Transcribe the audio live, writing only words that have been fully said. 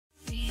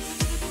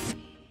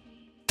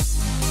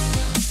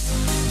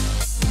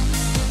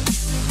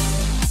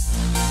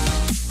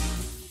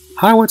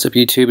Hi, what's up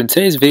YouTube? In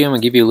today's video I'm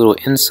going to give you a little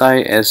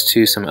insight as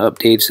to some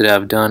updates that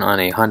I've done on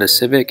a Honda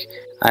Civic.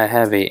 I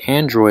have a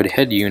Android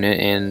head unit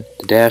in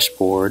the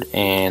dashboard,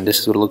 and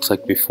this is what it looks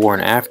like before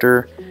and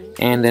after.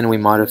 And then we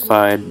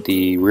modified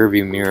the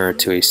rearview mirror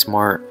to a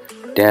smart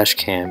dash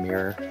cam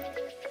mirror.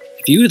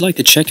 If you would like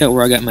to check out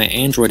where I got my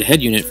Android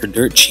head unit for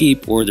dirt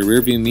cheap, or the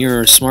rearview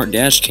mirror smart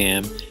dash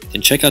cam,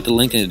 then check out the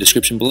link in the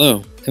description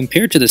below.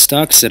 Compared to the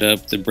stock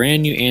setup, the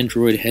brand new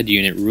Android head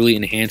unit really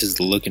enhances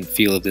the look and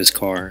feel of this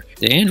car.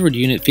 The Android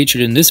unit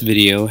featured in this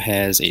video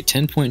has a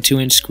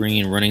 10.2-inch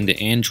screen running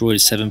the Android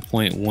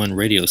 7.1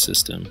 radio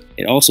system.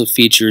 It also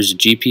features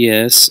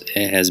GPS,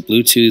 it has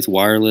Bluetooth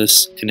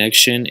wireless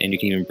connection, and you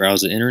can even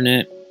browse the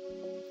internet.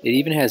 It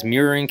even has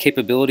mirroring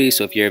capability,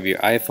 so if you have your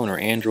iPhone or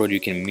Android, you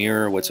can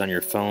mirror what's on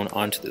your phone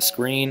onto the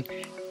screen.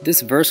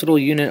 This versatile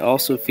unit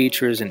also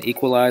features an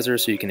equalizer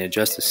so you can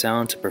adjust the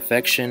sound to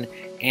perfection,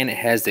 and it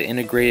has the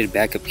integrated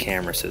backup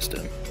camera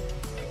system.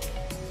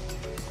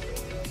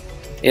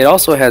 It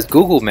also has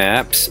Google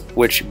Maps,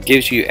 which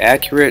gives you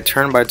accurate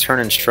turn-by-turn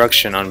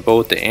instruction on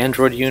both the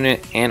Android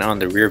unit and on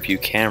the rear view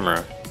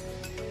camera.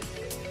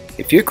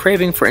 If you're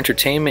craving for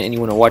entertainment and you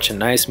want to watch a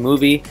nice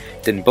movie,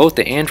 then both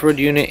the Android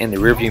unit and the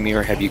rear view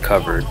mirror have you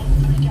covered.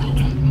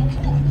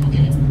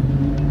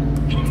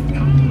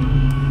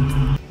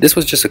 This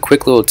was just a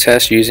quick little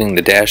test using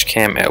the dash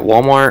cam at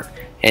Walmart,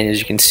 and as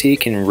you can see,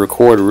 it can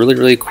record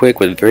really quick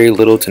with very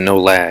little to no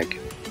lag.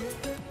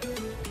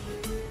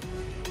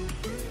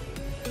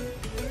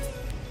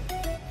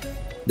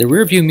 The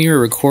rear view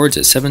mirror records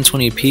at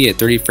 720p at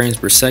 30 frames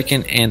per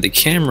second, and the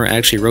camera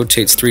actually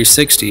rotates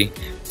 360,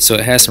 so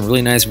it has some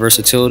really nice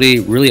versatility,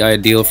 really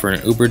ideal for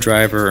an Uber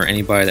driver or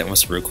anybody that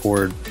wants to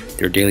record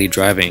their daily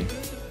driving.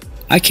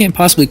 I can't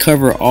possibly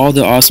cover all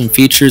the awesome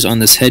features on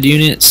this head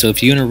unit, so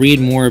if you want to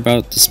read more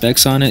about the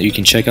specs on it, you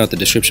can check out the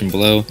description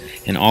below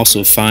and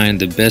also find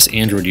the best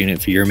Android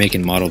unit for your make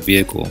and model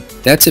vehicle.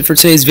 That's it for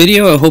today's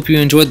video. I hope you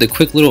enjoyed the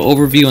quick little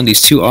overview on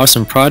these two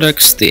awesome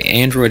products, the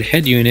Android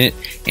head unit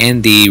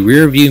and the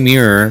rear view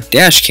mirror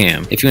dash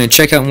cam. If you want to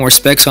check out more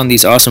specs on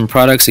these awesome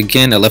products,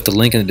 again, I left a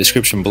link in the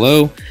description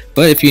below.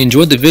 But if you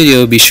enjoyed the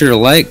video, be sure to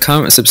like,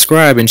 comment,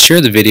 subscribe, and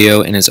share the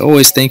video, and as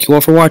always, thank you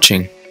all for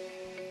watching.